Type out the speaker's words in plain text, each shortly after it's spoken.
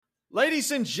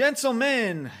Ladies and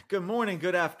gentlemen, good morning,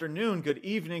 good afternoon, good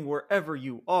evening, wherever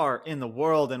you are in the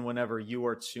world and whenever you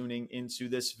are tuning into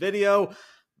this video.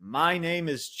 My name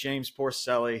is James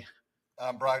Porcelli.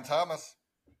 I'm Brian Thomas.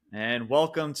 And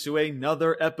welcome to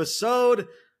another episode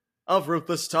of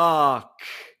Ruthless Talk.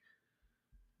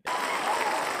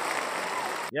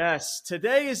 Yes,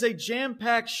 today is a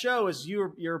jam-packed show as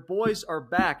your boys are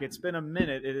back. It's been a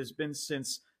minute. It has been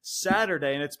since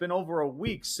Saturday, and it's been over a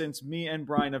week since me and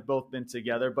Brian have both been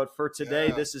together. But for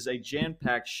today, This is a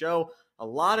jam-packed show. A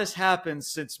lot has happened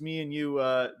since me and you,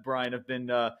 Brian, have been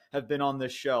on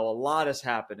this show. A lot has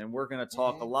happened, and we're going to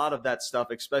talk a lot of that stuff,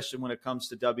 especially when it comes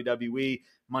to WWE,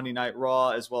 Monday Night Raw,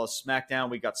 as well as SmackDown.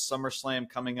 We got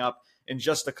SummerSlam coming up in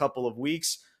just a couple of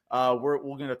weeks. We're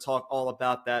going to talk all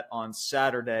about that on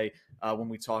Saturday when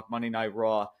we talk Monday Night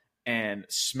Raw and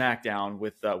SmackDown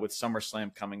with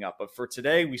SummerSlam coming up. But for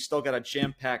today, we still got a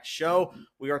jam-packed show.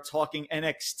 We are talking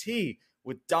NXT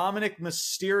with Dominik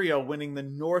Mysterio winning the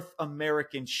North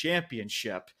American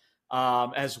Championship,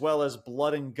 as well as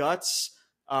Blood and Guts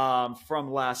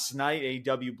from last night,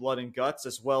 AEW Blood and Guts,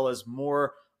 as well as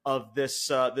more of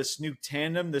this new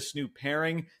tandem, this new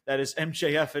pairing that is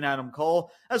MJF and Adam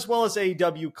Cole, as well as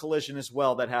AEW Collision as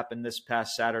well that happened this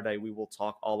past Saturday. We will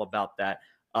talk all about that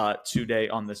today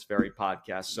on this very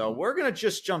podcast. So we're going to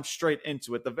just jump straight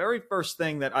into it. The very first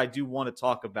thing that I do want to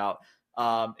talk about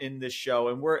in this show,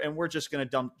 and we're just going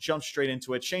to jump straight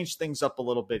into it, change things up a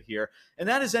little bit here, and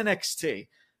that is NXT.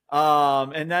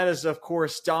 And that is, of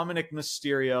course, Dominik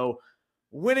Mysterio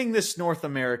winning this North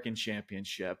American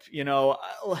Championship. You know,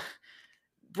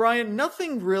 Brian,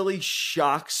 nothing really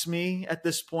shocks me at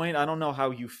this point. I don't know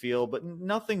how you feel, but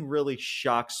nothing really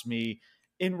shocks me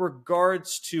in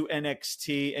regards to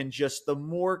NXT and just the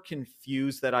more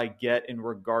confused that I get in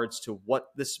regards to what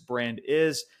this brand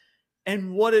is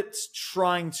and what it's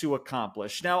trying to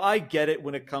accomplish. Now, I get it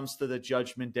when it comes to the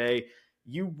Judgment Day.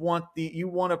 You want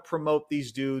to promote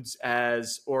these dudes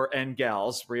and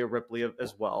gals, Rhea Ripley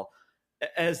as well,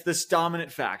 as this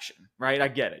dominant faction, right? I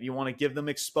get it. You want to give them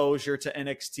exposure to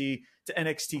NXT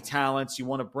talents. You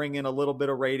want to bring in a little bit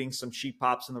of ratings, some cheap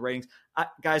pops in the ratings.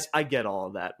 Guys, I get all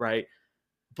of that, right?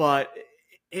 But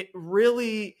it's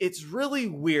really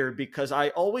weird because I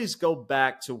always go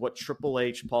back to what Triple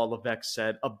H, Paul Levesque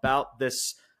said about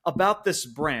this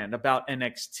brand, about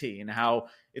NXT, and how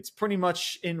it's pretty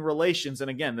much in relations. And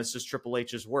again, this is Triple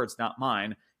H's words, not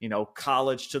mine. You know,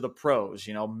 college to the pros,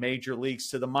 you know, major leagues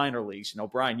to the minor leagues. You know,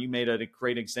 Brian, you made a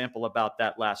great example about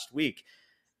that last week.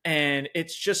 And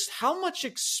it's just how much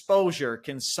exposure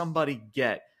can somebody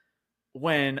get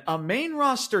when a main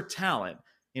roster talent,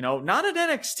 you know, not an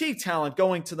NXT talent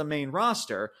going to the main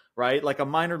roster, right? Like a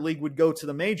minor league would go to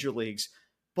the major leagues,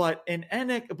 but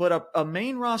a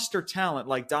main roster talent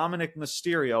like Dominik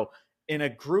Mysterio in a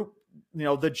group, you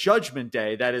know, the Judgment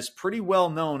Day, that is pretty well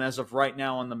known as of right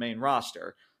now on the main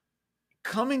roster,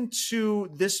 coming to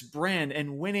this brand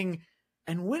and winning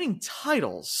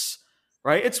titles,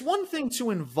 right? It's one thing to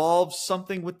involve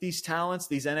something with these talents,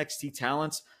 these NXT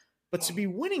talents, but to be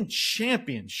winning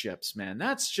championships, man,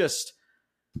 that's just,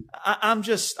 I'm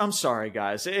sorry,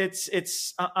 guys.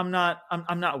 I'm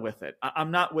not with it.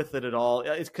 I'm not with it at all.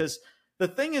 It's because the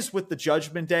thing is with the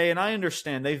Judgment Day, and I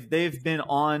understand they've been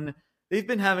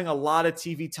having a lot of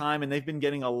TV time and they've been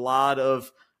getting a lot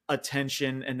of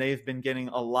attention and they've been getting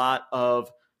a lot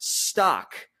of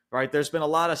stock, right? There's been a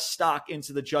lot of stock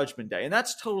into the Judgment Day, and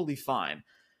that's totally fine.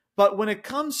 But when it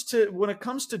comes to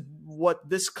what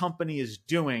this company is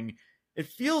doing, it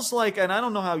feels like, and I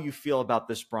don't know how you feel about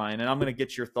this, Brian, and I'm going to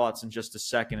get your thoughts in just a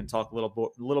second and talk a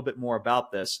little bit more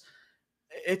about this.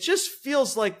 It just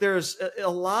feels like there's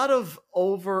a lot of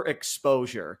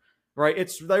overexposure, right?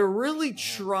 They're really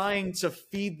trying to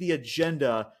feed the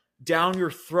agenda down your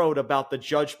throat about the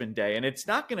Judgment Day, and it's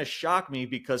not going to shock me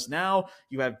because now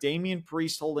you have Damian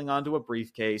Priest holding onto a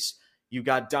briefcase. You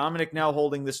got Dominik now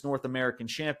holding this North American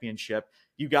Championship.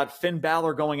 You got Finn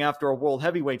Balor going after a World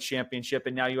Heavyweight Championship,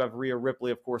 and now you have Rhea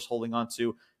Ripley, of course, holding on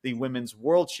to the Women's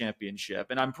World Championship.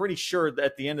 And I'm pretty sure that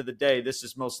at the end of the day, this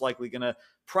is most likely going to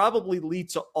probably lead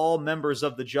to all members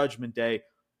of the Judgment Day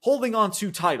holding on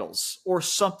to titles or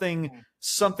some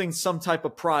type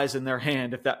of prize in their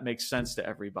hand, if that makes sense to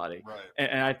everybody. Right.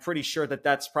 And I'm pretty sure that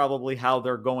that's probably how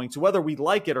they're going to, whether we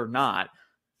like it or not,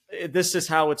 this is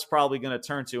how it's probably going to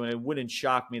turn to. And it wouldn't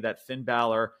shock me that Finn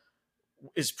Balor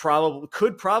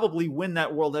could probably win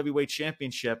that World Heavyweight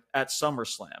Championship at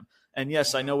SummerSlam. And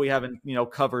yes, I know we haven't,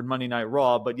 covered Monday Night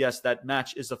Raw, but yes, that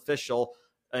match is official.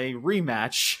 A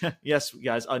rematch. Yes,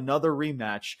 guys, another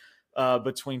rematch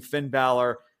between Finn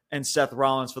Balor and Seth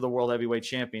Rollins for the World Heavyweight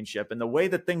Championship. And the way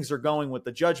that things are going with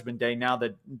the Judgment Day, now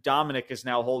that Dominik is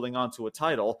now holding on to a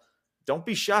title, don't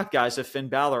be shocked, guys, if Finn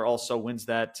Balor also wins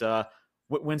that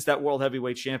World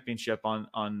Heavyweight Championship on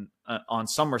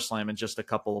SummerSlam in just a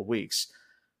couple of weeks.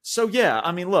 So yeah,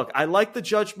 I mean, look, I like the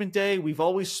Judgment Day. We've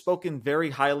always spoken very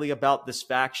highly about this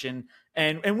faction,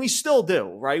 and we still do,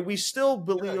 right? We still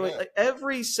believe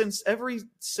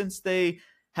since they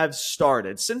have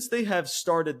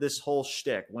started this whole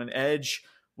shtick, when Edge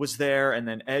was there and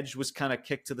then Edge was kind of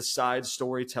kicked to the side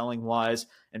storytelling wise,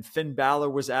 and Finn Balor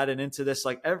was added into this.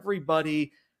 Like,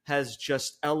 everybody has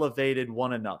just elevated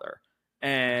one another,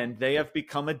 and they have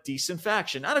become a decent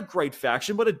faction. Not a great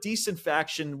faction, but a decent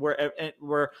faction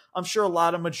where I'm sure a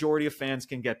lot of majority of fans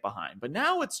can get behind. But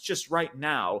now it's just right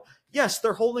now, yes,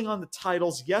 they're holding on the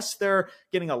titles. Yes, they're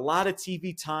getting a lot of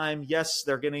TV time. Yes,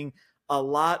 they're getting a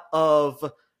lot of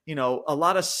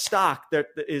stock that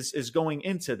is going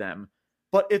into them.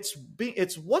 But it's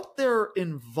what they're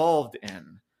involved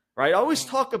in, right? I always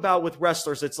talk about with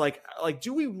wrestlers, it's like,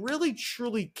 do we really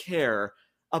truly care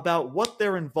about what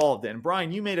they're involved in?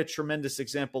 Brian, you made a tremendous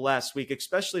example last week,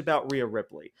 especially about Rhea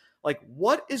Ripley. Like,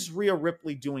 what is Rhea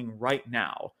Ripley doing right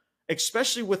now,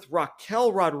 especially with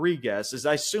Raquel Rodriguez, as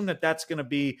I assume that that's going to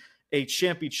be a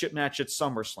championship match at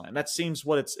SummerSlam. That seems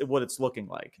what it's looking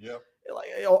like. Yep.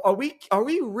 Are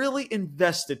we really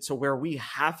invested to where we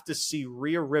have to see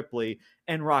Rhea Ripley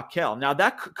and Raquel? Now,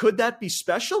 could that be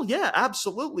special? Yeah,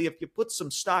 absolutely, if you put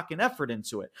some stock and effort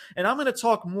into it. And I'm going to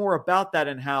talk more about that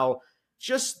and how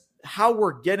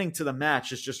we're getting to the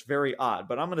match is just very odd.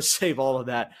 But I'm going to save all of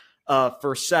that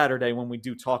for Saturday when we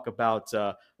do talk about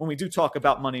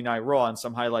Monday Night Raw and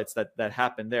some highlights that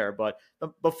happened there. But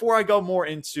before I go more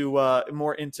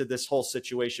into this whole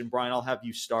situation, Brian, I'll have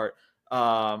you start.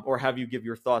 Or have you give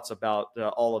your thoughts about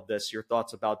all of this, your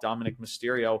thoughts about Dominik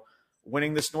Mysterio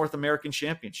winning this North American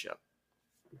Championship?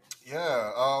 Yeah,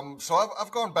 so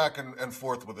I've gone back and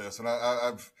forth with this, and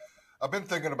I've been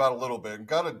thinking about it a little bit and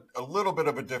got a little bit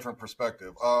of a different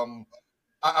perspective.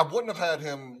 I wouldn't have had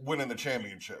him winning the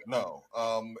championship, no.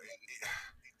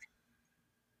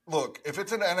 Look, if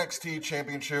it's an NXT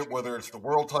championship, whether it's the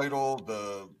world title,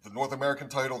 the North American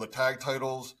title, the tag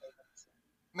titles,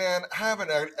 man, have an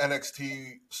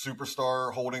NXT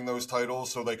superstar holding those titles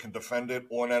so they can defend it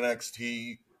on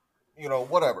NXT,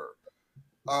 whatever.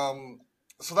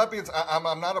 So that means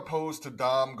I'm not opposed to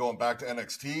Dom going back to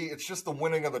NXT. It's just the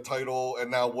winning of the title, and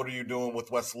now what are you doing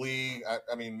with Wes Lee?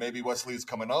 I mean, maybe Wes Lee's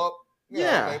coming up.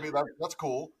 Yeah, maybe that's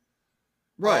cool.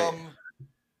 Right.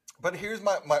 But here's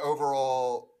my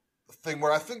overall thing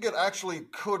where I think it actually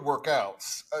could work out.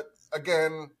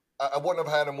 Again, I wouldn't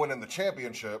have had him winning the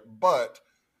championship, but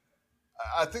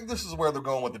I think this is where they're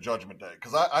going with the Judgment Day,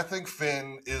 because I think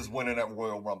Finn is winning at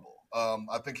Royal Rumble.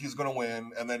 I think he's going to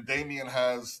win, and then Damian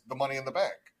has the Money in the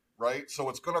Bank, right? So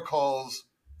it's going to cause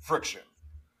friction.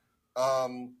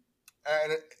 And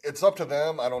it's up to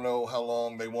them. I don't know how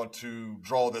long they want to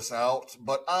draw this out,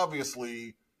 but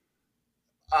obviously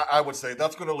I would say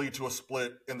that's going to lead to a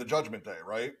split in the Judgment Day,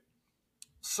 right?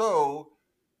 So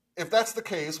if that's the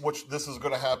case, which this is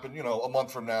going to happen, a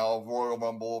month from now, Royal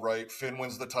Rumble, right? Finn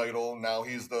wins the title. Now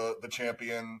he's the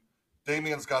champion.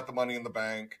 Damian's got the Money in the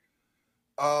Bank.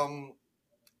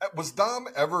 Was Dom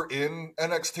ever in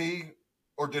NXT,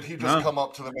 or did he just come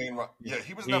up to the main? Yeah,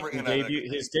 he was never in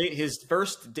NXT.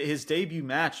 His debut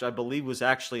match, I believe, was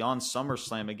actually on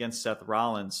SummerSlam against Seth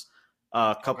Rollins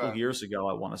a couple of years ago.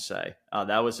 I want to say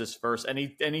that was his first, and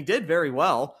he did very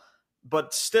well.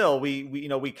 But still,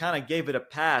 we kind of gave it a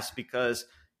pass because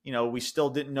we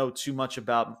still didn't know too much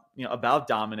about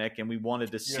Dominik, and we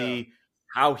wanted to see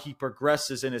how he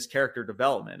progresses in his character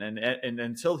development. And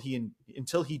until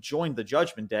he joined the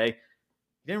Judgment Day,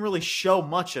 he didn't really show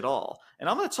much at all. And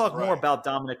I'm going to talk more about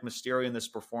Dominik Mysterio in this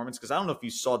performance, because I don't know if you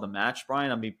saw the match,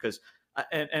 Brian. I mean, because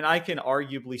and I can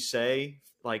arguably say,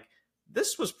 like,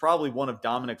 this was probably one of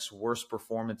Dominik's worst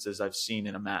performances I've seen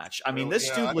in a match. I mean, this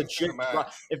dude legit.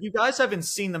 If you guys haven't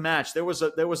seen the match, there was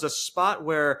a spot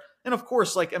where, and of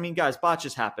course, like, I mean, guys,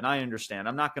 botches happen. I understand.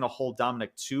 I'm not going to hold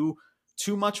Dominik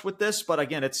too much with this, but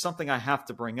again, it's something I have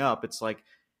to bring up. It's like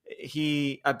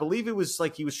I believe it was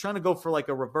like he was trying to go for like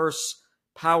a reverse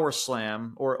power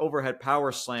slam or overhead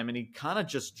power slam, and he kind of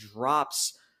just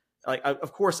drops, like,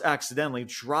 of course, accidentally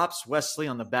drops Wes Lee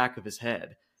on the back of his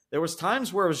head. There was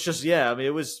times where it was just,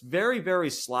 it was very, very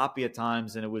sloppy at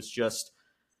times. And it was just,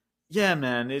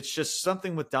 man, it's just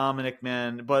something with Dominik,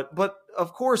 man. But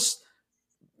of course,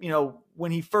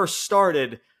 when he first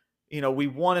started, we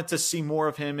wanted to see more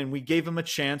of him, and we gave him a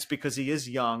chance because he is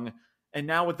young. And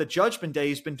now with the Judgment Day,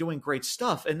 he's been doing great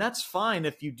stuff. And that's fine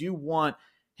if you do want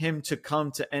him to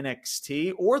come to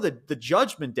NXT or the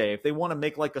Judgment Day if they want to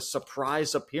make like a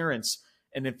surprise appearance.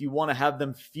 And if you want to have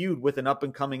them feud with an up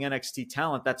and coming NXT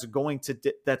talent that's going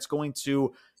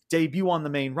to debut on the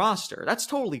main roster, that's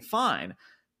totally fine.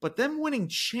 But them winning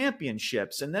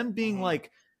championships and them being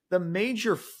like the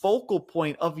major focal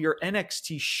point of your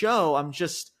NXT show, I'm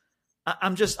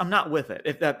not with it.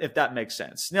 If that makes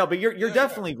sense. No, but you're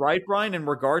definitely right, Brian, in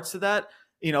regards to that.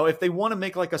 You know, if they want to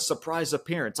make like a surprise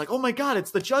appearance, like, oh my God, it's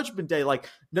the Judgment Day. Like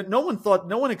no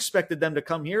one expected them to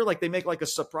come here. Like they make like a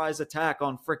surprise attack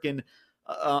on frickin'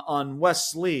 on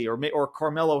Wes Lee or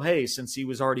Carmelo Hayes, since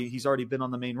he's already been on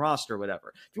the main roster or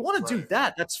whatever. If you want to do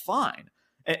that, that's fine.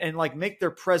 And like make their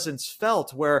presence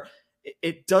felt where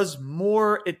it does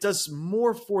more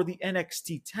for the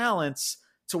NXT talents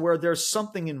to where there's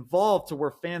something involved to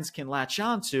where fans can latch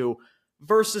onto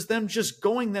versus them just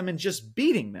going them and just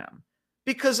beating them.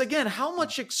 Because again, how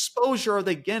much exposure are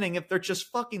they getting if they're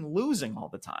just fucking losing all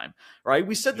the time, right?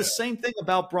 We said the same thing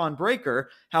about Braun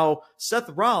Breaker, how Seth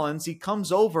Rollins, he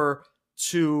comes over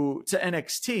to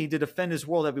NXT to defend his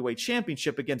World Heavyweight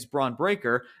Championship against Braun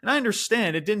Breaker. And I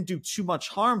understand it didn't do too much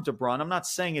harm to Braun. I'm not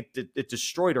saying it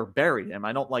destroyed or buried him.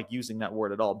 I don't like using that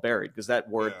word at all, buried, because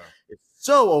that word is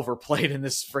so overplayed in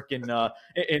this freaking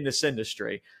in this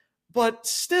industry. But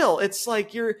still, it's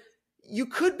like you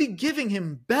could be giving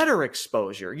him better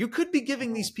exposure. You could be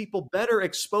giving these people better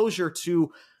exposure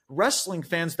to wrestling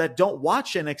fans that don't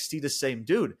watch NXT to say,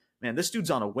 dude, man, this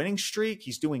dude's on a winning streak.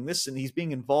 He's doing this and he's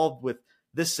being involved with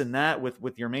this and that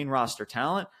with your main roster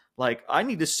talent. Like, I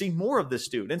need to see more of this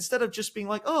dude instead of just being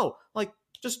like, oh, like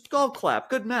just golf clap,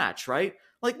 good match, right?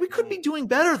 Like we could be doing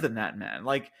better than that, man.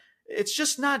 Like it's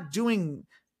just not doing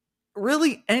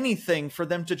really anything for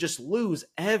them to just lose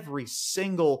every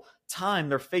single time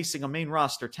they're facing a main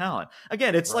roster talent.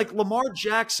 Again, it's like Lamar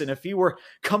Jackson if he were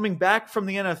coming back from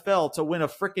the NFL to win a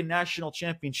freaking national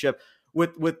championship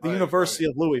with the University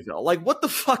of Louisville. Like, what the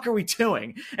fuck are we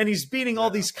doing? And he's beating all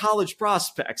these college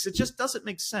prospects. It just doesn't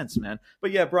make sense, man.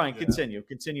 But yeah, Brian, continue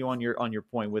on your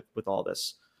point with all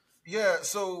this. Yeah,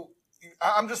 so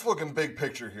I'm just looking big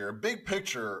picture here. Big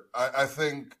picture, I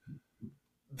think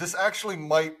this actually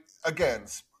might, again,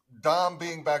 Dom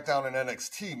being back down in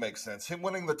NXT makes sense. Him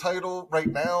winning the title right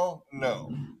now,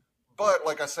 no. But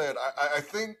like I said, I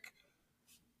think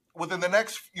within the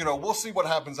next, we'll see what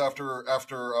happens after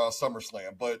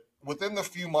SummerSlam. But within the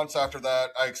few months after that,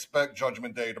 I expect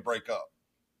Judgment Day to break up.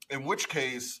 In which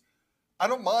case, I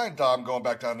don't mind Dom going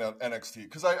back down to NXT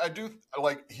because I do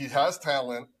like he has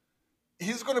talent.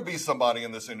 He's going to be somebody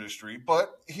in this industry, but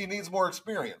he needs more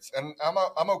experience, and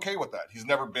I'm okay with that. He's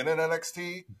never been in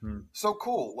NXT, so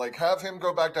cool. Like, have him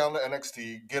go back down to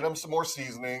NXT, get him some more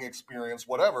seasoning, experience,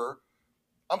 whatever.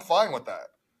 I'm fine with that,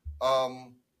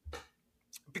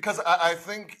 because I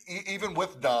think even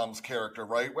with Dom's character,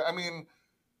 right? I mean,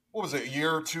 what was it, a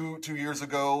year or 2 years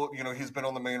ago? He's been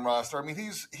on the main roster. I mean,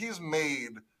 he's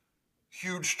made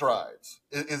huge strides.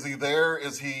 Is he there?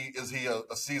 Is he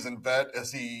a seasoned vet?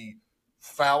 Is he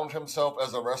found himself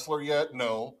as a wrestler yet?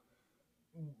 No.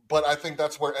 But I think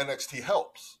that's where NXT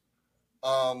helps.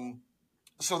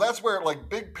 So that's where, like,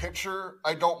 big picture,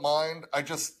 I don't mind. I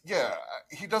just,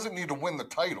 he doesn't need to win the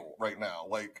title right now.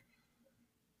 Like,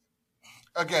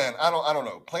 again, I don't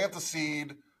know. Plant the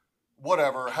seed,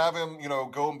 whatever. Have him,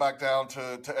 going back down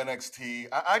to NXT.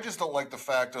 I just don't like the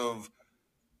fact of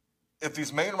if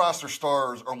these main roster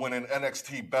stars are winning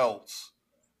NXT belts,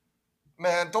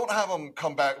 man, don't have them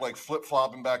come back like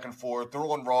flip-flopping back and forth. They're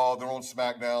on Raw, they're on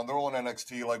SmackDown, they're on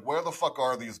NXT. Like, where the fuck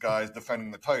are these guys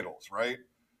defending the titles, right?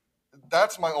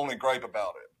 That's my only gripe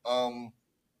about it.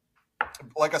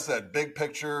 Like I said, big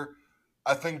picture,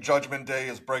 I think Judgment Day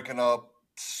is breaking up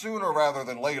sooner rather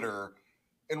than later,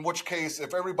 in which case,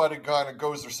 if everybody kind of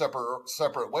goes their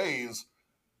separate ways,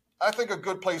 I think a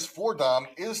good place for Dom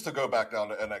is to go back down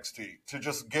to NXT, to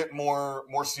just get more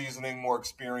seasoning, more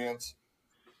experience.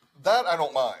 That I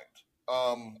don't mind.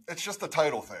 It's just a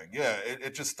title thing. Yeah,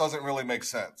 it just doesn't really make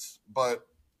sense. But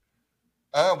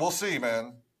we'll see,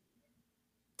 man.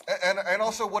 And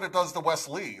also what it does to Wes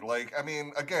Lee. Like, I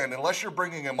mean, again, unless you're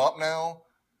bringing him up now.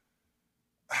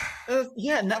 That's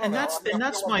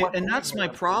my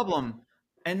problem.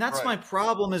 And that's my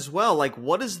problem as well. Like,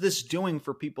 what is this doing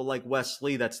for people like Wes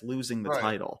Lee that's losing the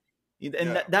title?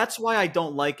 And that's why I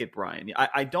don't like it, Brian.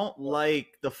 I don't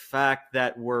like the fact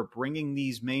that we're bringing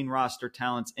these main roster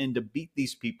talents in to beat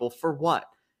these people for what?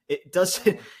 It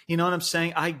doesn't, you know what I'm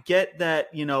saying? I get that,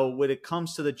 when it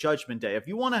comes to the Judgment Day, if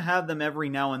you want to have them every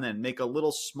now and then make a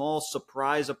little small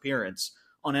surprise appearance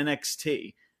on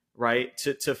NXT, right?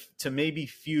 To maybe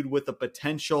feud with a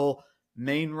potential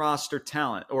main roster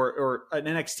talent or an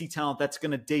NXT talent that's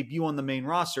going to debut on the main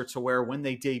roster, to where when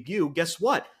they debut, guess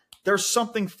what? There's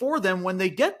something for them when they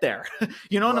get there.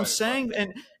 You know what I'm saying? Right.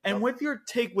 And with your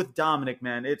take with Dominik,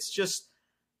 man, it's just,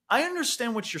 I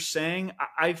understand what you're saying.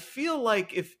 I feel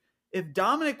like if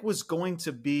Dominik was going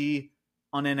to be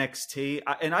on NXT,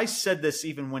 and I said this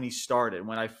even when he started,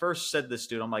 when I first said this,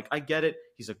 dude, I'm like, I get it.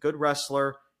 He's a good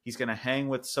wrestler. He's going to hang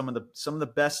with some of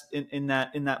the best in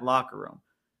that locker room.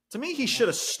 To me, he should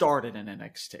have started in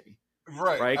NXT.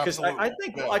 Right? Because I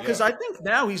think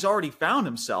now he's already found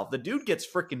himself. The dude gets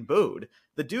freaking booed.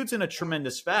 The dude's in a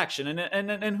tremendous faction.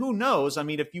 And who knows? I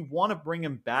mean, if you want to bring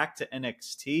him back to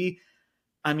NXT,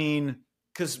 I mean,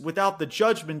 because without the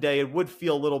Judgment Day, it would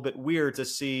feel a little bit weird to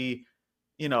see,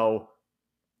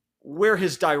 where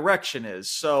his direction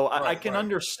is. So I can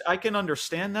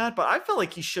understand that, but I feel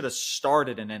like he should have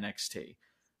started in NXT,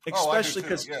 especially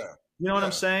because you know what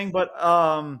I'm saying. But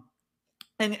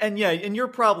and you're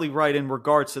probably right in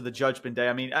regards to the Judgment Day.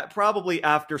 I mean, probably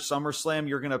after SummerSlam,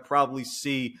 you're gonna probably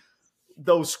see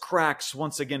those cracks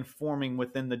once again forming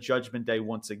within the Judgment Day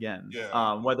once again.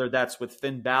 Whether that's with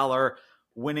Finn Balor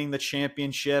winning the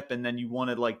championship, and then you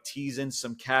want to like tease in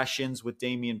some cash-ins with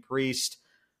Damian Priest.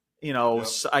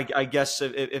 I guess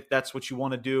if that's what you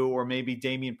want to do, or maybe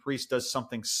Damian Priest does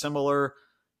something similar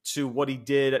to what he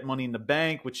did at Money in the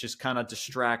Bank, which is kind of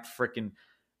distract freaking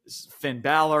Finn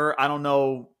Balor. I don't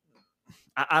know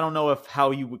if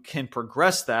how you can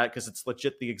progress that, because it's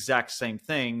legit the exact same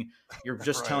thing. You're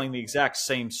just telling the exact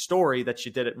same story that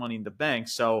you did at Money in the Bank.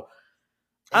 So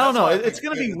I don't know. It's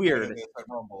going to be weird.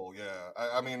 Rumble,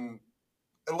 I mean,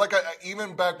 like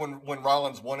even back when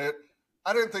Rollins won it,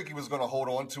 I didn't think he was going to hold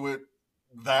on to it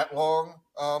that long.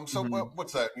 So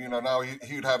what's that? Now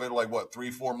he'd have it like, what,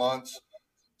 3-4 months?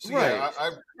 So, right.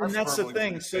 And that's the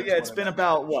thing. So, it's been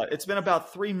about what? It's been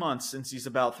about 3 months since he's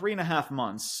about 3.5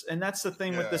 months. And that's the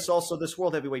thing with this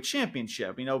World Heavyweight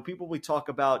Championship. People, we talk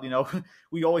about,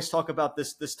 we always talk about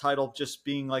this title just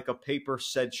being like a paper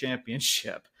said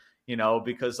championship,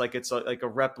 because like it's like a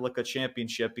replica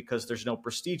championship, because there's no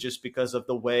prestigious, because of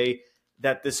the way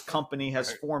that this company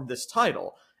has formed this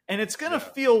title. And it's going to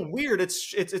feel weird.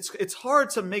 It's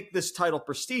hard to make this title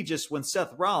prestigious when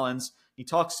Seth Rollins,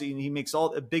 he makes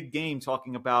all a big game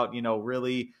talking about,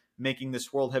 really making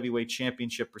this World Heavyweight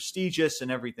Championship prestigious and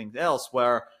everything else,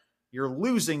 where you're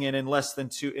losing it in less than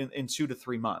 2 to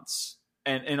 3 months.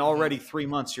 And already 3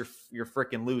 months you're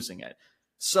freaking losing it.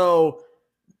 So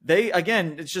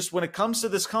it's just, when it comes to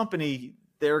this company,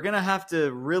 they're going to have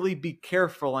to really be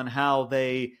careful on how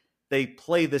they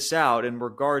play this out in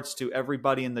regards to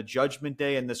everybody in the Judgment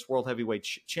Day and this World Heavyweight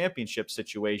Championship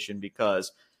situation,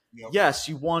 because yes,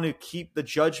 you want to keep the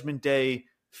Judgment Day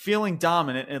feeling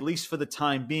dominant, at least for the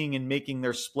time being, and making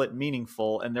their split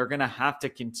meaningful. And they're going to have to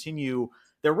continue.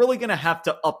 They're really going to have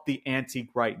to up the ante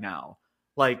right now.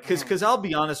 Like, because I'll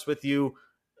be honest with you,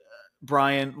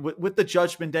 Brian, with the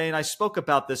Judgment Day, and I spoke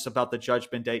about the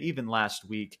Judgment Day even last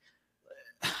week.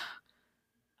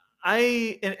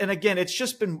 And again,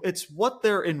 it's what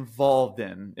they're involved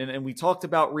in. And we talked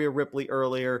about Rhea Ripley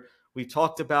earlier. We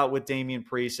talked about with Damian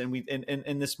Priest, and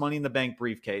in this Money in the Bank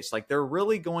briefcase. Like, they're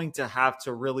really going to have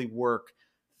to really work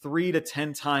 3 to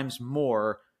 10 times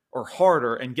more or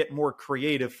harder and get more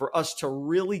creative for us to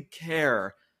really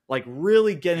care, like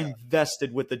really get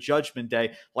invested with the Judgment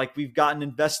Day, like we've gotten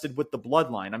invested with the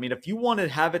Bloodline. I mean, if you want to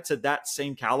have it to that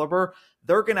same caliber,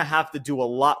 they're going to have to do a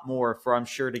lot more for, I'm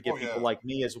sure, to get people like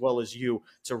me as well as you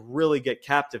to really get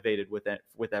captivated with it,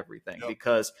 with everything.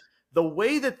 Because the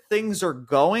way that things are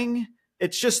going,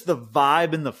 it's just the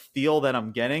vibe and the feel that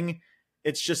I'm getting.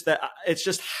 It's just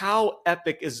how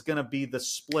epic is going to be the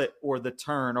split or the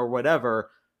turn or whatever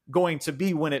going to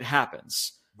be when it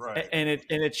happens. Right. And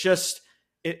it's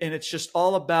just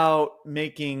all about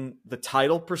making the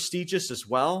title prestigious as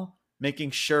well.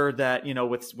 Making sure that,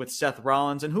 with Seth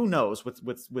Rollins, and who knows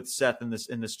with Seth in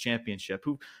this championship,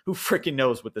 who freaking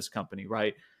knows with this company,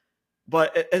 right?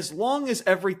 But as long as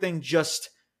everything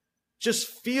just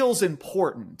feels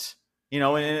important,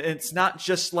 and it's not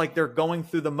just like they're going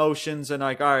through the motions and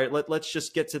like, all right, let's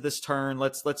just get to this turn.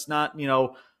 Let's not,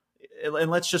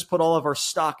 and let's just put all of our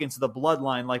stock into the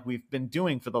Bloodline like we've been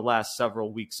doing for the last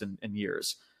several weeks and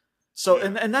years. So,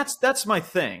 and that's my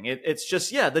thing. It's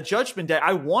just, the Judgment Day.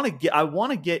 I want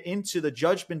to get into the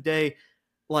Judgment Day,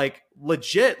 like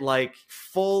legit, like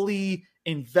fully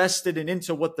invested and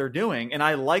into what they're doing. And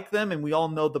I like them, and we all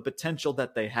know the potential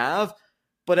that they have.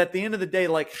 But at the end of the day,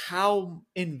 like, how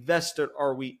invested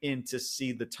are we in to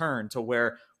see the turn, to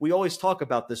where we always talk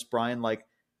about this, Brian, like,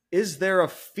 is there a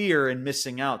fear in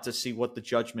missing out to see what the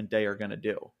Judgment Day are going to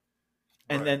do?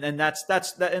 And Right.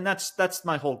 that's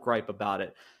my whole gripe about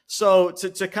it. So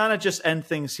to kind of just end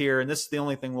things here, and this is the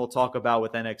only thing we'll talk about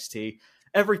with NXT.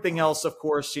 Everything else, of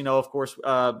course,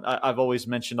 I've always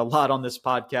mentioned a lot on this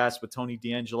podcast with Tony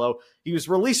D'Angelo. He was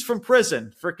released from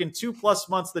prison. Freaking 2+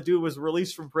 months, the dude was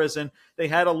released from prison. They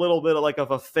had a little bit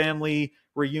of a family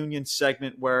reunion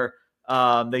segment where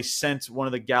they sent one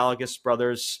of the Gallagher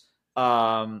brothers,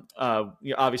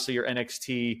 obviously your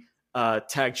NXT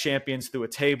tag champions, through a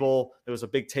table. There was a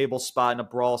big table spot in a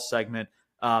brawl segment,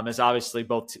 as obviously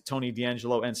both Tony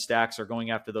D'Angelo and Stax are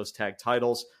going after those tag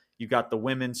titles. You got the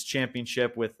women's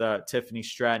championship with Tiffany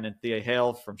Stratton and Thea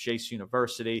Hale from Chase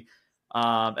University,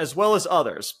 as well as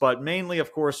others. But mainly,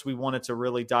 of course, we wanted to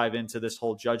really dive into this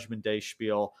whole Judgment Day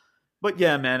spiel. But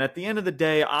yeah, man, at the end of the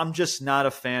day, I'm just not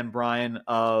a fan, Brian,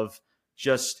 of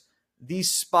just these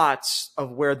spots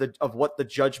of what the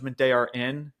Judgment Day are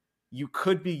in. You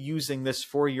could be using this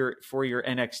for your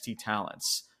NXT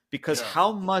talents, because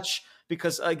how much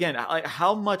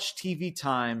TV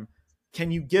time can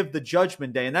you give the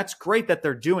Judgment Day? And that's great that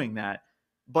they're doing that,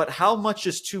 but how much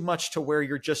is too much to where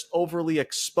you're just overly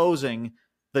exposing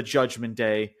the Judgment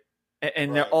Day,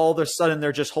 and right. All of a sudden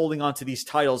they're just holding on to these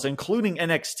titles, including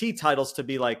NXT titles, to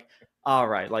be like, all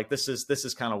right, like this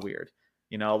is kind of weird.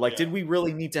 Did we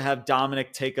really need to have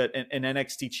Dominik take an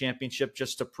NXT championship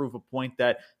just to prove a point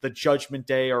that the Judgment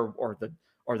Day are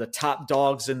the top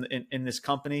dogs in this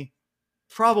company?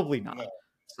 Probably not. No.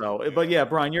 So, but yeah,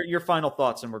 Brian, your final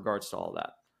thoughts in regards to all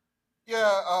that.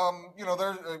 Yeah,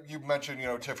 there you mentioned,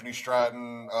 Tiffany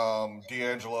Stratton,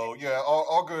 D'Angelo. Yeah,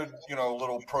 all good,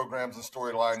 little programs and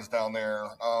storylines down there.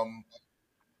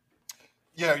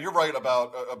 Yeah, you're right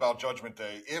about Judgment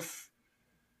Day. If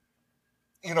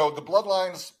the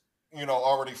bloodlines,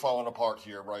 already falling apart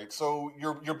here, right? So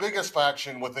your biggest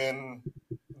faction within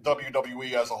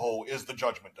WWE as a whole is the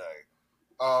Judgment Day.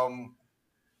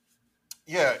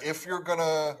 Yeah, if you're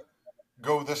gonna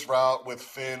go this route with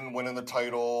Finn winning the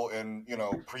title and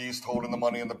Priest holding the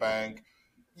Money in the Bank,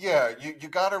 yeah, you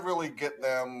got to really get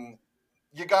them.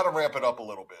 You got to ramp it up a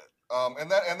little bit,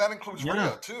 and that includes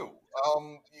Rhea too.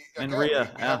 Again, Rhea,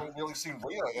 we haven't really seen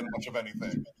Rhea in much of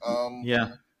anything.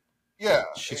 Yeah.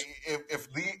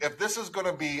 If this is going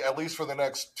to be, at least for the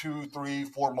next 2, 3,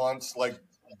 4 months, like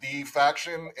the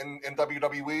faction in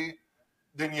WWE,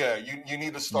 then yeah, you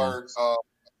need to start.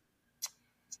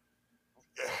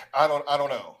 I don't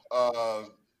know.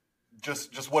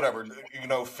 Just whatever.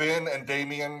 Finn and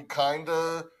Damian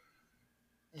kinda,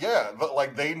 yeah, but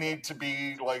like they need to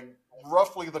be like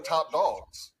roughly the top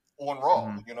dogs on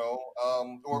Raw,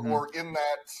 or in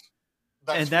that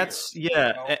and sphere, that's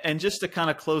and just to kind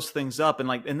of close things up,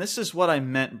 and this is what I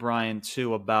meant, Brian,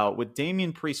 too, about with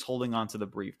Damian Priest holding onto the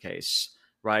briefcase,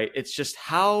 right? It's just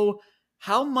how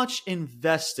much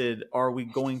invested are we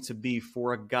going to be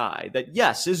for a guy that,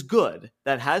 yes, is good,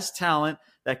 that has talent,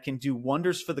 that can do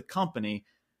wonders for the company,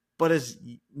 but is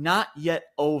not yet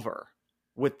over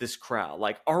with this crowd?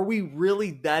 Like, are we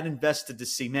really that invested to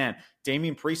see, man,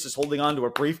 Damian Priest is holding on to a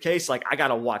briefcase, like I got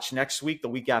to watch next week, the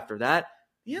week after that?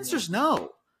 The answer is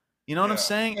no. You know what I'm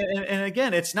saying? And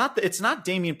again, it's not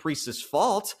Damian Priest's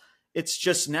fault. It's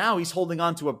just now he's holding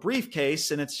on to a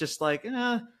briefcase, and it's just like,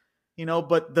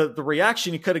 but the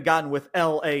reaction you could have gotten with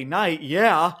LA Knight,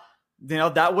 it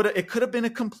could have been a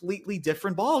completely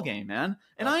different ball game, man.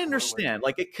 And absolutely. I understand,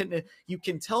 like you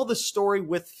can tell the story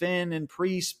with Finn and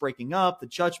Priest breaking up, the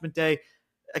Judgment Day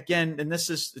again, and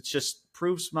it's just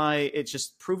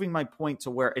proving my point to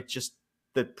where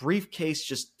the briefcase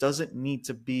just doesn't need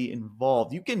to be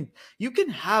involved. You can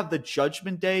have the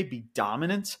Judgment Day be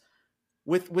dominant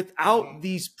without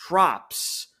these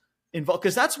props involved,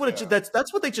 because that's what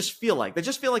that's what they just feel like. They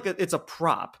just feel like it's a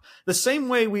prop. The same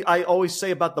way I always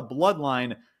say about the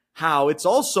Bloodline, how it's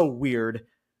also weird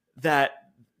that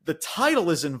the title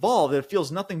is involved. It feels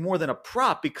nothing more than a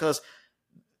prop, because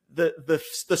the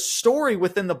story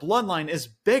within the Bloodline is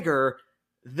bigger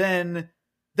than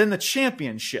the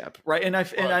championship, right? And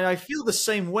I feel the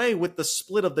same way with the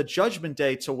split of the Judgment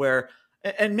Day, to where,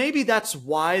 and maybe that's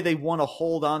why they want to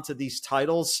hold on to these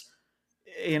titles,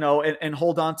 and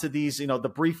hold on to these,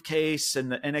 the briefcase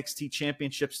and the NXT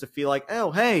championships, to feel like,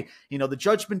 oh, hey, the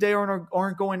Judgment Day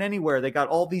aren't going anywhere. They got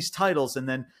all these titles, and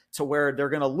then to where they're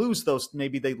going to lose those.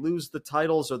 Maybe they lose the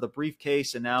titles or the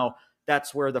briefcase, and now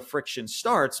that's where the friction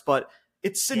starts. But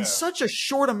it's in such a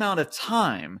short amount of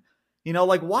time.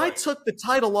 Why took the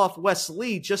title off Wes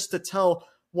Lee just to tell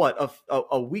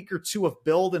a week or two of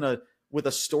build with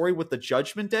a story with the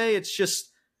Judgment Day? It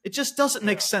just doesn't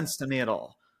make sense to me at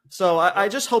all. So I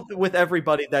just hope that with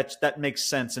everybody that makes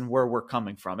sense and where we're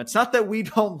coming from. It's not that we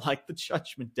don't like the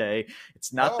Judgment Day.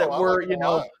 It's not that we're,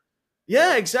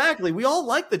 Yeah, exactly. We all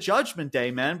like the Judgment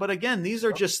Day, man. But again, these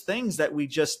are just things that we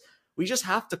just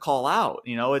have to call out.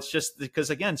 It's just because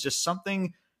again, it's just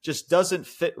something just doesn't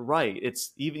fit right.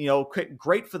 It's even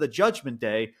great for the Judgment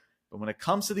Day, but when it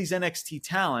comes to these NXT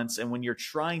talents, and when you're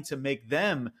trying to make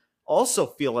them also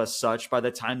feel as such by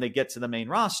the time they get to the main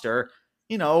roster,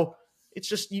 it's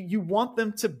just you want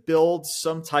them to build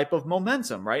some type of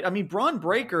momentum, right? I mean, Braun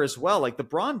Breaker as well. Like the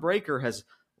Braun Breaker has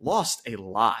lost a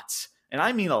lot. And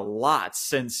I mean a lot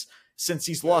since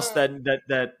he's lost that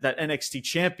NXT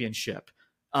championship.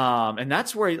 And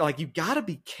that's where you got to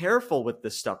be careful with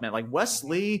this stuff, man. Like Wes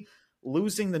Lee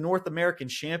losing the North American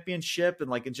Championship and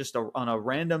on a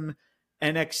random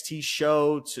NXT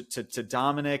show to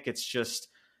Dominik. It's just,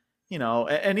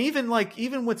 and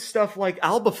even with stuff like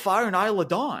Alba Fire and Isla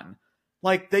Dawn,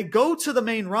 they go to the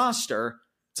main roster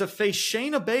to face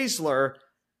Shayna Baszler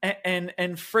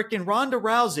and frickin' Ronda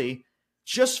Rousey,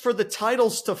 just for the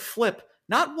titles to flip,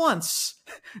 not once,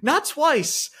 not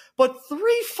twice, but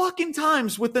 3 fucking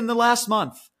times within the last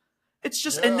month. It's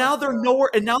just, and now they're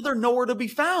nowhere to be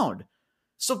found.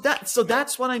 So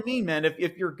that's what I mean, man.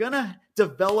 If you're gonna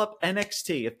develop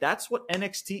NXT, if that's what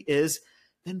NXT is,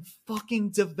 then fucking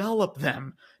develop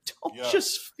them. Don't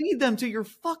just feed them to your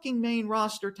fucking main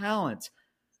roster talent.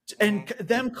 And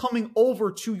them coming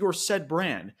over to your said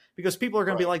brand, because people are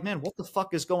going to be like, man, what the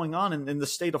fuck is going on in the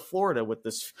state of Florida with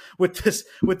this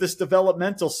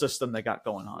developmental system they got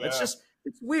going on? It's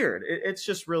weird. It's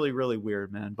just really, really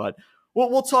weird, man. But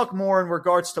we'll talk more in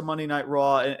regards to Monday Night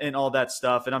Raw and all that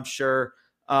stuff. And I'm sure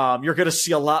you're going to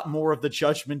see a lot more of the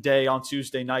Judgment Day on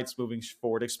Tuesday nights moving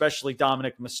forward, especially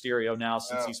Dominik Mysterio now,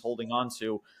 since he's holding on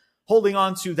to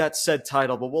that said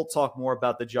title. But we'll talk more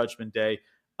about the Judgment Day.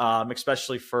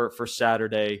 Especially for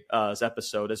Saturday's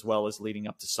episode, as well as leading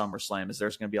up to SummerSlam, as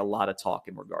there's going to be a lot of talk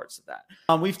in regards to that.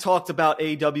 We've talked about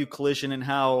AEW Collision and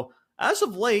how, as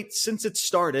of late, since it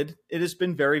started, it has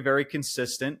been very, very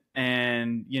consistent.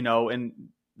 And, and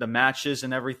the matches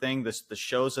and everything, the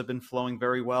shows have been flowing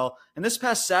very well. And this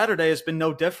past Saturday has been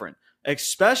no different,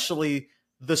 especially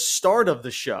the start of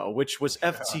the show, which was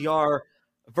FTR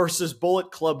versus Bullet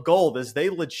Club Gold, as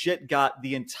they legit got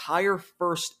the entire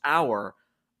first hour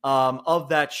of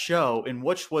that show, in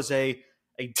which was a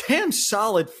damn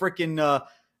solid freaking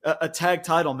a tag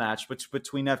title match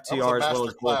between FTR as well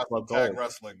as Bullet Club Gold. Tag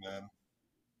wrestling, man.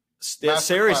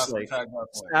 Seriously,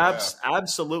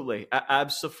 absolutely,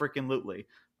 absolutely.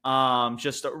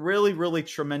 Just a really, really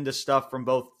tremendous stuff from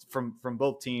both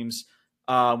teams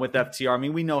with FTR. I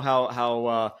mean, we know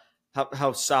how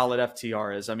solid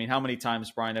FTR is. I mean, how many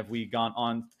times, Brian, have we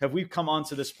come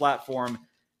onto this platform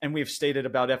and we've stated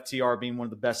about FTR being one of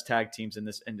the best tag teams in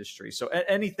this industry? So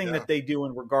anything that they do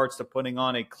in regards to putting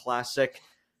on a classic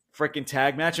freaking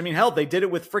tag match. I mean, hell, they did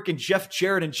it with freaking Jeff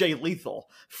Jarrett and Jay Lethal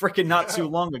freaking not too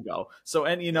long ago. So,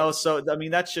 so I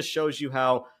mean, that just shows you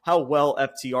how well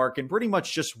FTR can pretty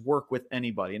much just work with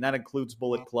anybody. And that includes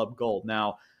Bullet Club Gold.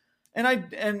 Now, and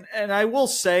I will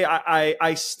say,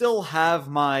 I still have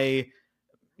my,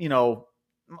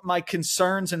 my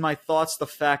concerns and my thoughts. The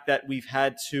fact that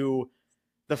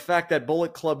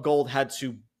Bullet Club Gold had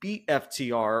to beat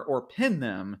FTR or pin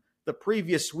them the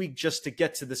previous week just to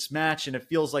get to this match. And it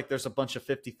feels like there's a bunch of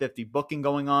 50-50 booking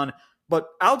going on. But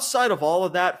outside of all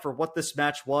of that, for what this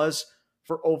match was,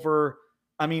 it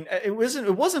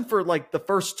wasn't for like the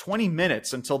first 20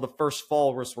 minutes until the first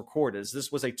fall was recorded.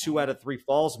 This was a 2 out of 3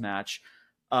 falls match.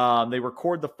 They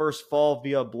record the first fall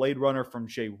via Blade Runner from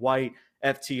Jay White.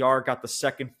 FTR got the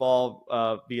second fall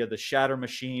via the Shatter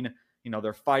Machine.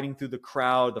 They're fighting through the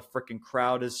crowd. The freaking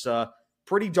crowd is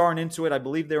pretty darn into it. I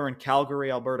believe they were in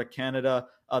Calgary, Alberta, Canada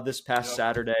this past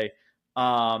Saturday. They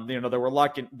were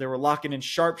locking in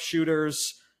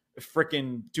sharpshooters,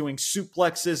 freaking doing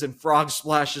suplexes and frog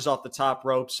splashes off the top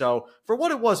rope. So for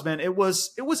what it was, man, it was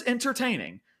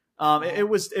entertaining. It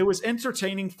was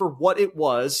entertaining for what it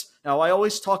was. Now, I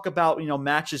always talk about,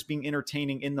 matches being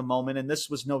entertaining in the moment, and this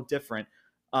was no different.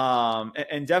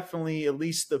 And definitely, at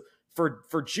least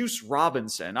for Juice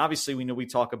Robinson, obviously we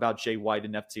talk about Jay White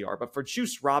and FTR, but for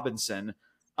Juice Robinson,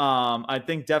 I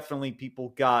think definitely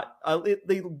people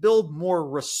they build more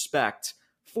respect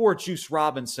for Juice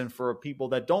Robinson for people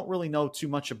that don't really know too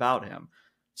much about him.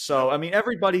 So, I mean,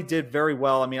 everybody did very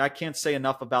well. I mean, I can't say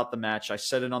enough about the match. I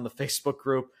said it on the Facebook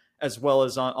group as well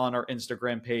as on our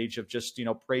Instagram page of just,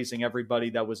 praising everybody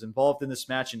that was involved in this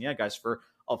match. And yeah, guys, for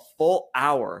a full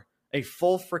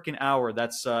freaking hour,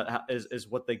 that's is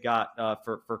what they got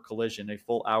for Collision, a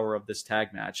full hour of this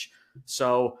tag match.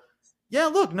 So yeah,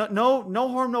 look, no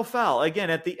harm, no foul. Again,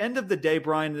 at the end of the day,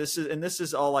 Brian, this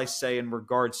is all I say in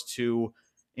regards to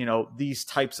these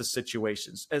types of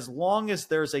situations. As long as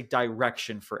there's a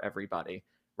direction for everybody,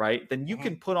 right? Then you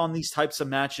can put on these types of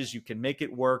matches. You can make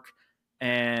it work.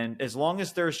 And as long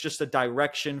as there's just a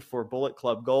direction for Bullet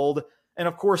Club Gold, and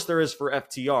of course there is for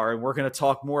FTR, and we're going to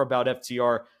talk more about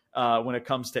FTR when it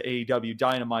comes to AEW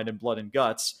Dynamite and Blood and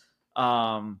Guts.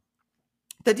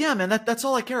 That yeah, man, that's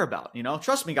all I care about.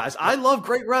 Trust me, guys. I love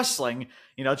great wrestling.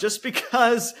 Just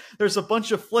because there's a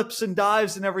bunch of flips and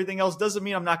dives and everything else doesn't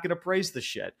mean I'm not going to praise the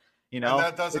shit. And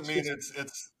that doesn't mean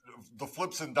it's the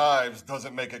flips and dives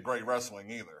doesn't make it great wrestling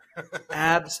either.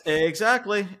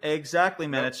 Exactly,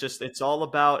 man. Yep. It's all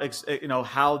about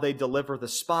how they deliver the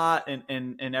spot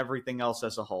and everything else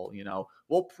as a whole.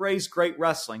 We'll praise great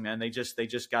wrestling, man. They just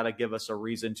got to give us a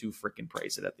reason to freaking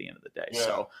praise it at the end of the day. Yeah.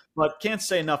 So, but can't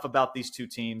say enough about these two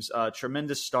teams.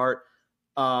 Tremendous start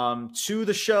to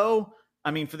the show.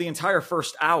 I mean, for the entire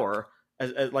first hour,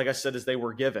 as like I said, as they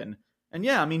were given. And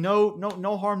yeah, I mean,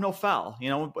 no harm, no foul,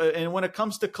 and when it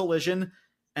comes to Collision,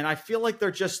 and I feel like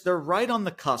they're right on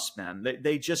the cusp, man.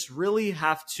 They just really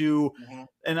have to,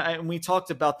 and we talked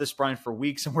about this, Brian, for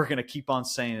weeks, and we're going to keep on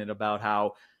saying it about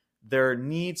how there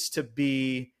needs to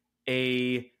be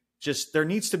more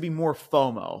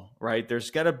FOMO, right?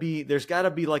 There's got to be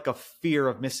like a fear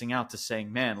of missing out to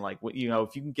saying, man, like,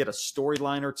 if you can get a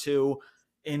storyline or two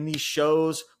in these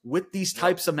shows with these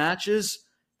types of matches,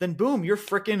 then boom, you're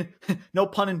freaking, no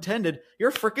pun intended,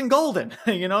 you're freaking golden.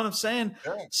 You know what I'm saying?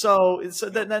 Yeah. So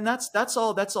that's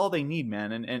all they need,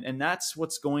 man. And that's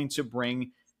what's going to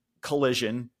bring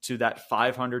Collision to that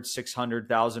 500,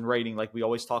 600,000 rating. Like we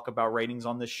always talk about ratings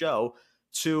on this show,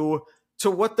 to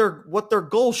what their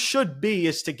goal should be,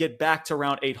 is to get back to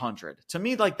around 800. To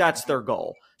me, like that's their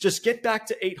goal. Just get back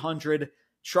to 800,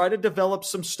 try to develop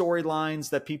some storylines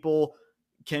that people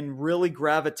can really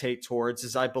gravitate towards,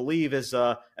 as I believe as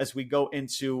we go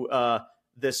into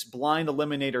this blind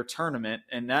eliminator tournament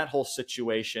and that whole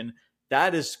situation,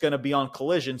 that is going to be on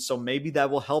Collision. So maybe that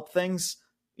will help things.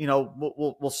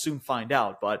 We'll soon find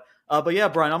out. But yeah,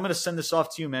 Brian, I'm going to send this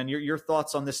off to you, man. Your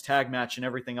thoughts on this tag match and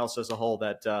everything else as a whole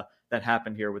that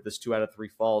happened here with this 2 out of 3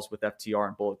 falls with FTR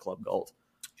and Bullet Club Gold.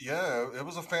 Yeah, it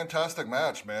was a fantastic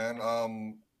match, man.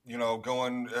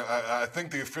 I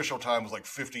think the official time was like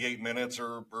 58 minutes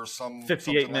or some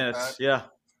 58 minutes. Like that.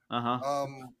 Yeah.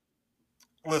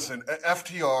 Listen,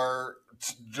 FTR,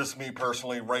 just me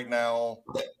personally right now,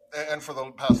 and for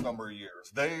the past number of years,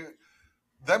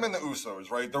 them and the Usos,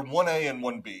 right? They're 1A and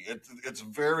 1B. It's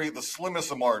very the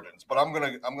slimmest of margins, but I'm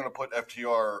gonna put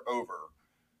FTR over,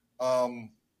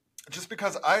 just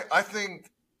because I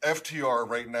think FTR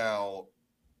right now,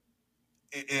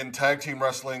 in tag team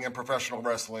wrestling and professional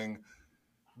wrestling,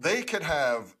 they could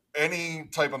have any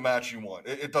type of match you want.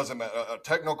 It doesn't matter. A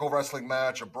technical wrestling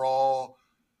match, a brawl.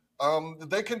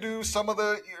 They can do some of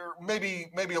the maybe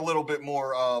a little bit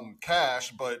more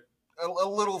cash, but a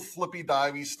little flippy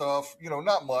divey stuff.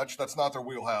 Not much. That's not their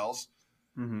wheelhouse.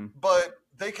 Mm-hmm. But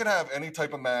they can have any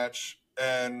type of match,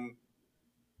 and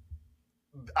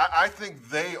I think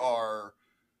they are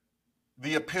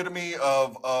the epitome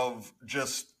of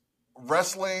just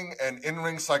wrestling and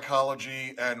in-ring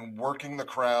psychology and working the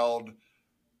crowd,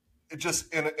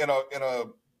 just in a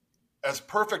as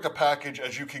perfect a package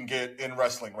as you can get in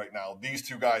wrestling right now. These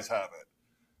two guys have it.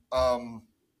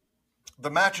 The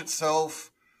match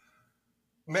itself,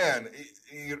 man,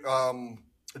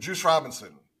 Juice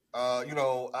Robinson.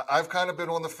 I've kind of been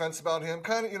on the fence about him.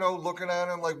 Kind of, looking at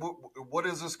him like, what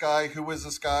is this guy? Who is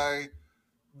this guy?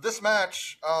 This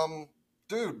match,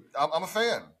 dude, I'm a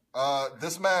fan.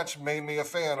 This match made me a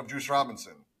fan of Juice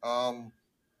Robinson.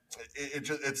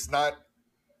 It's not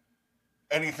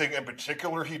anything in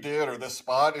particular he did or this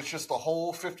spot. It's just the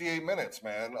whole 58 minutes,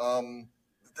 man.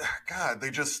 God, they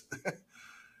just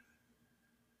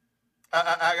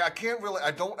I can't really,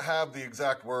 I don't have the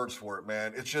exact words for it,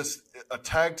 man. It's just a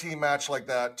tag team match like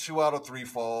that, 2 out of 3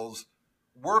 falls,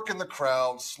 working the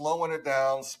crowd, slowing it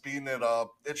down, speeding it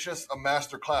up. It's just a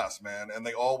master class, man, and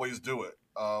they always do it.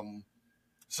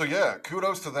 So yeah,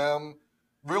 kudos to them.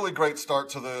 Really great start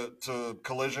to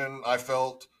Collision, I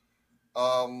felt.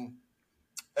 And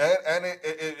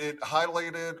it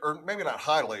highlighted, or maybe not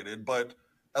highlighted, but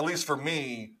at least for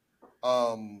me,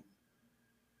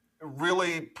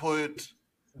 really put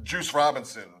Juice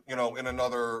Robinson, in an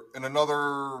upper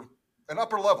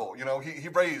level. He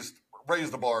raised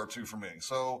the bar or two for me.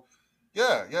 So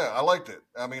yeah, I liked it.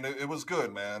 I mean, it was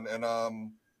good, man. And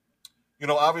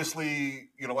obviously,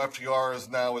 FTR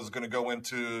is going to go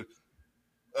into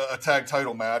a tag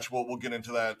title match. We'll get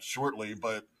into that shortly,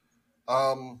 but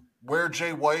where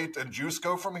Jay White and Juice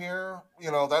go from here,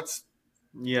 that's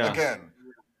again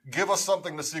give us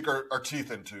something to sink our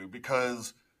teeth into,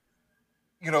 because,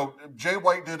 Jay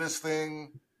White did his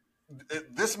thing.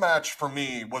 This match for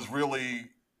me was really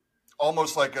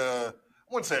almost like I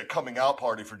wouldn't say a coming out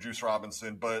party for Juice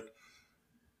Robinson, but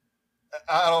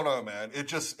I don't know, man. It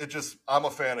just, I'm a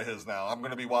fan of his now. I'm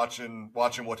going to be watching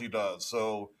what he does.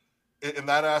 So in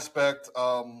that aspect,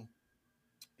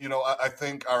 I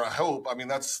think, or I hope, I mean,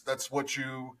 that's what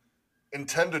you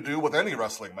intend to do with any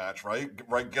wrestling match, right?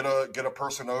 Right. Get a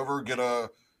person over, get a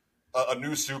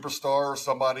new superstar,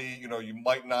 somebody, you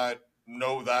might not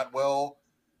know that well,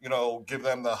 give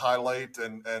them the highlight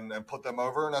and put them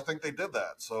over. And I think they did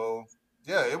that. So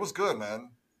yeah, it was good,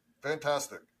 man.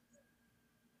 Fantastic.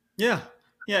 Yeah.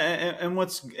 Yeah.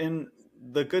 And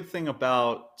the good thing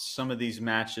about some of these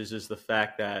matches is the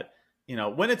fact that,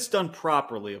 when it's done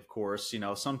properly, of course, when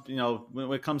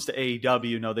it comes to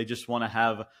AEW, they just want to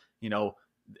have,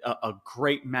 a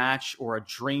great match or a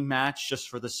dream match just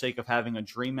for the sake of having a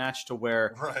dream match, to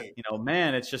where, right.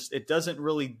 Man, it doesn't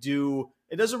really do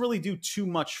too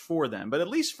much for them. But at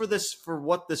least for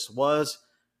what this was,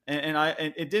 and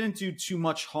it didn't do too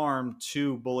much harm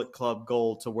to Bullet Club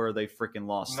Gold to where they freaking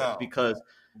lost it. Because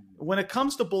when it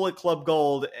comes to Bullet Club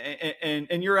Gold,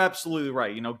 and you're absolutely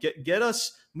right, get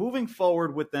us moving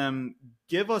forward with them.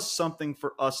 Give us something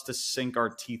for us to sink our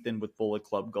teeth in with Bullet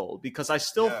Club Gold, because I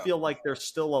still feel like there's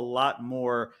still a lot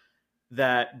more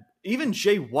that even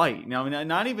Jay White, now, I mean,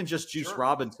 not even just Juice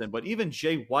Robinson, but even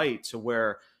Jay White, to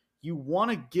where you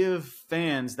want to give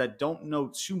fans that don't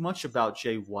know too much about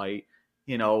Jay White,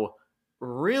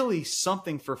 really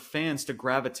something for fans to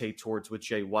gravitate towards with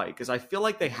Jay White, because I feel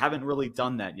like they haven't really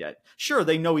done that yet. Sure,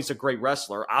 they know he's a great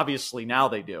wrestler. Obviously, now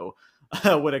they do.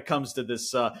 When it comes to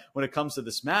this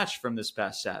match from this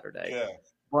past Saturday. Yeah.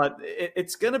 But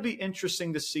it's going to be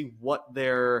interesting to see what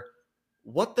they're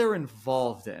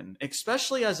involved in,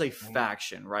 especially as a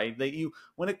faction, right?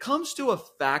 When it comes to a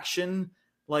faction,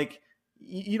 like,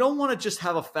 you don't want to just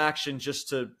have a faction just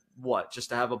to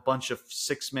have a bunch of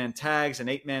 6-man tags and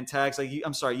 8-man tags. Like,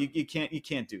 I'm sorry, you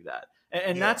can't do that.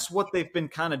 And that's what they've been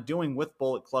kind of doing with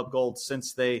Bullet Club Gold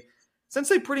since they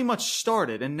pretty much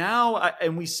started. And now,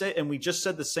 we just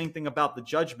said the same thing about the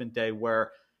Judgment Day,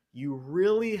 where you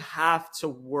really have to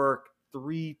work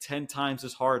 10 times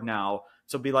as hard now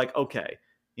to be like, okay,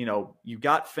 you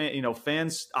got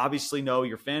fans obviously know,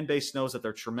 your fan base knows that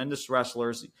they're tremendous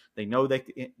wrestlers. They know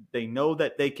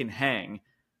that they can hang.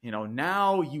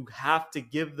 Now you have to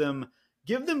give them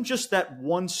just that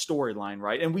one storyline,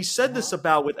 right? And we said this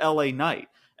about with LA Knight.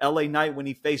 LA Knight, when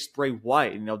he faced Bray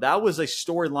Wyatt, that was a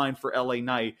storyline for LA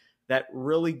Knight that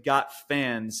really got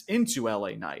fans into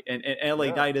LA Knight. And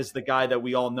LA Knight is the guy that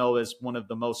we all know as one of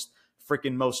the most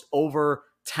over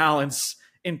talents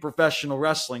in professional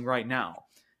wrestling right now.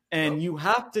 And you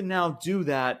have to now do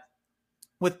that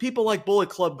with people like Bullet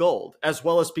Club Gold, as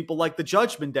well as people like the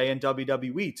Judgment Day in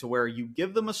WWE, to where you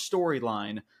give them a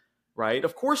storyline, right?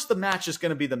 Of course, the match is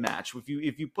going to be the match.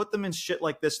 If you put them in shit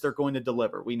like this, they're going to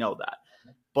deliver. We know that.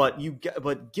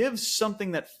 But give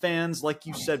something that fans, like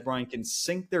you said, Brian, can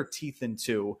sink their teeth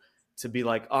into, to be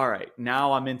like, all right,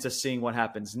 now I'm into seeing what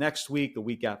happens next week, the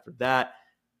week after that.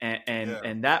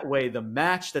 And that way, the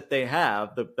match that they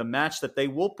have, the match that they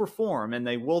will perform and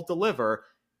they will deliver,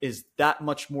 is that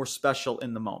much more special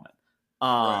in the moment.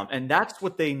 And that's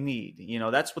what they need.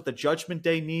 That's what the Judgment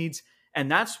Day needs.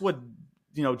 And that's what,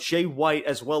 Jay White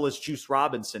as well as Juice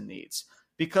Robinson needs.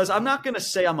 Because I'm not going to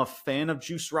say I'm a fan of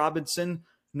Juice Robinson,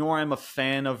 nor I'm a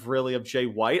fan of Jay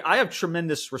White. I have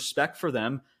tremendous respect for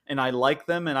them, and I like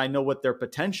them, and I know what their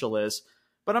potential is.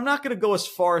 But I'm not going to go as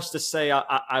far as to say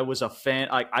I was a fan.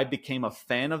 I became a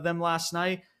fan of them last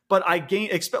night. But I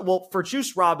for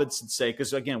Juice Robinson's sake,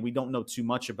 because again, we don't know too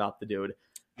much about the dude.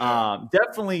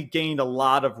 Definitely gained a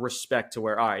lot of respect, to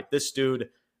where, all right, this dude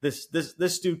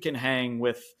can hang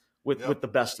with the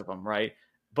best of them, right?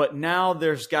 But now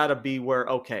there's got to be where,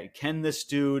 okay, can this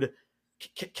dude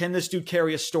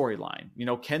carry a storyline?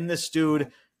 Can this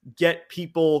dude get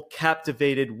people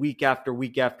captivated week after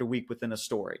week after week within a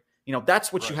story?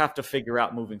 That's what you have to figure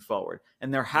out moving forward.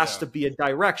 And there has to be a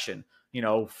direction,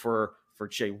 for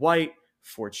Jay White,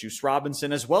 for Juice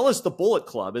Robinson, as well as the Bullet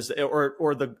Club, the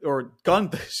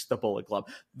Bullet Club,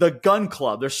 the Gun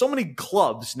Club. There's so many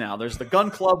clubs now. There's the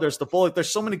Gun Club. There's the Bullet.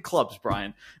 There's so many clubs,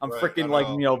 Brian. I'm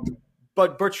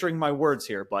but butchering my words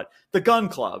here, but the Gun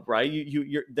Club, right?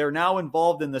 They're now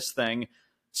involved in this thing.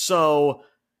 So,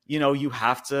 you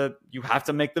have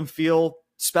to make them feel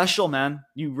special, man.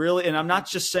 You really, and I'm not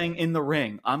just saying in the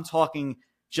ring. I'm talking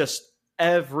just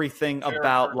everything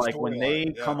about, like, when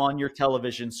they come on your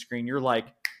television screen, you're like,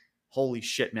 holy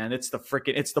shit, man, it's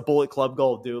the Bullet Club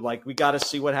Gold, dude. Like, we got to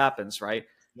see what happens, right?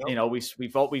 Yep. You know,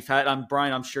 we've had,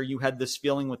 Brian, I'm sure you had this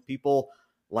feeling with people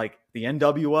like the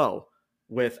NWO.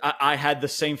 I had the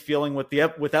same feeling with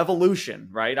with Evolution,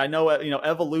 right? I know,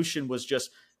 Evolution was just,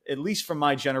 at least from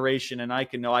my generation, and I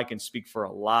can speak for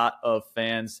a lot of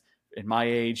fans in my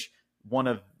age, one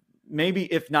of maybe,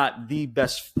 if not the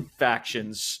best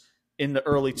factions in the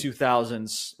early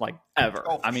 2000s, like ever.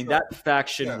 Oh, for I mean, sure. that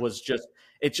faction was just,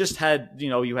 it just had,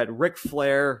 you had Ric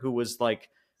Flair, who was like,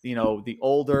 the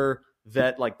older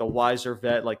vet, like the wiser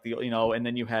vet, like and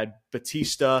then you had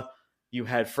Batista. You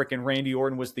had frickin' Randy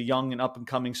Orton was the young and up and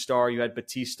coming star. You had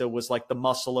Batista was like the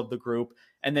muscle of the group.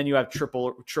 And then you have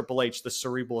Triple H, the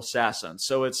cerebral assassin.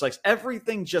 So it's like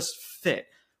everything just fit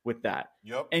with that.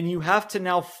 Yep. And you have to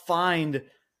now find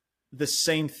the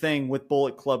same thing with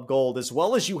Bullet Club Gold, as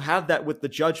well as you have that with the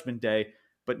Judgment Day.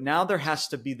 But now there has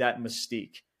to be that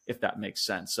mystique, if that makes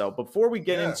sense. So before we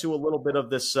get into a little bit of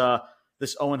this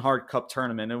Owen Hart Cup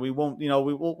tournament, and we won't,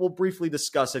 we'll briefly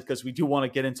discuss it because we do want to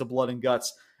get into Blood and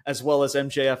Guts, as well as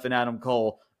MJF and Adam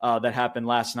Cole that happened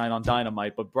last night on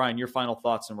Dynamite. But Brian, your final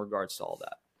thoughts in regards to all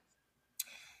that?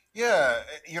 Yeah,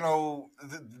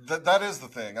 that is the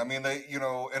thing. I mean,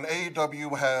 and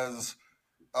AEW has,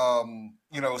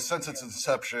 since its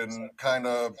inception, kind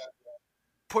of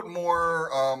put more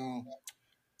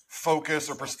focus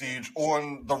or prestige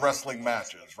on the wrestling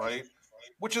matches, right?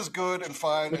 Which is good and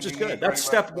fine. Which and is good. That's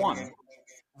step one.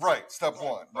 Right, step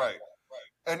one, right.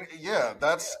 And yeah,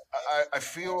 I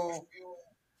feel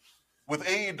with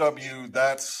AEW,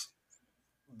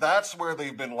 that's where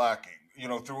they've been lacking,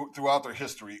 throughout their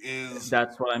history is.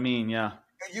 That's what I mean. Yeah.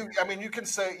 You can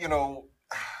say,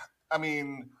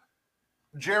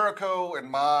 Jericho and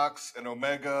Mox and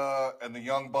Omega and the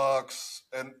Young Bucks,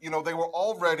 and, they were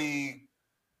already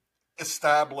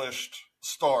established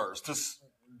stars to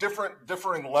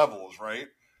differing levels, right?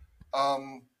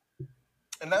 And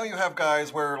now you have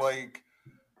guys where, like,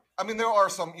 I mean, there are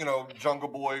some, Jungle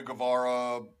Boy,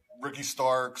 Guevara, Ricky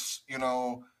Starks,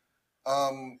 so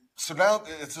now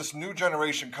it's this new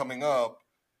generation coming up.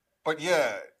 But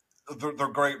yeah, they're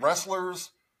great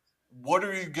wrestlers. What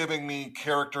are you giving me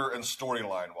character and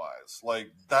storyline wise?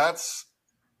 Like, that's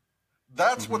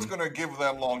what's going to give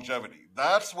them longevity.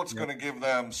 That's what's going to give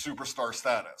them superstar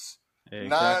status. Exactly.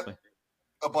 Not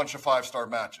a bunch of 5-star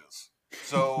matches.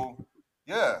 So,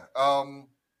 yeah,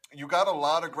 you got a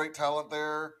lot of great talent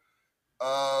there.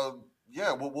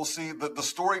 We'll see. The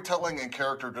storytelling and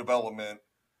character development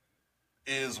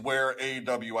is where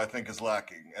AEW, I think, is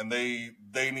lacking, and they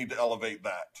need to elevate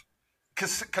that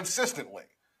consistently.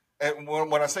 And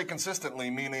when I say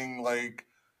consistently, meaning like,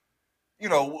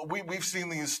 we've seen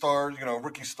these stars,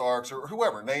 Ricky Starks or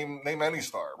whoever, name any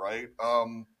star, right?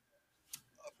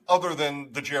 Other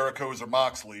than the Jerichos or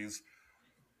Moxleys.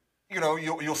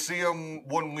 You'll see them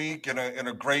one week in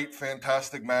a great,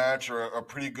 fantastic match or a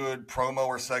pretty good promo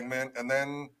or segment, and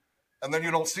then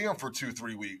you don't see them for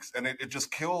 2-3 weeks, and it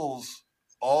just kills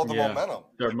all the momentum.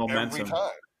 Their momentum every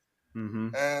time.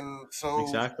 Mm-hmm. And so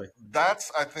exactly,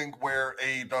 that's, I think, where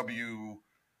AEW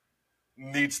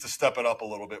needs to step it up a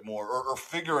little bit more, or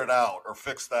figure it out, or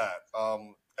fix that.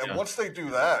 And once they do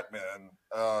that, man.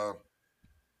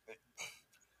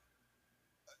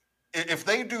 If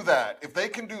they do that, if they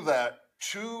can do that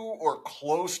to or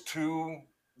close to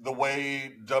the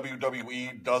way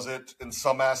WWE does it in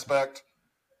some aspect,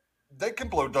 they can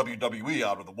blow WWE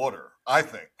out of the water, I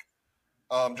think,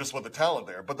 just with the talent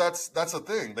there. But that's the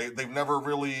thing. They've never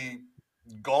really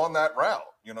gone that route,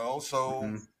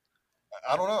 so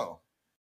I don't know.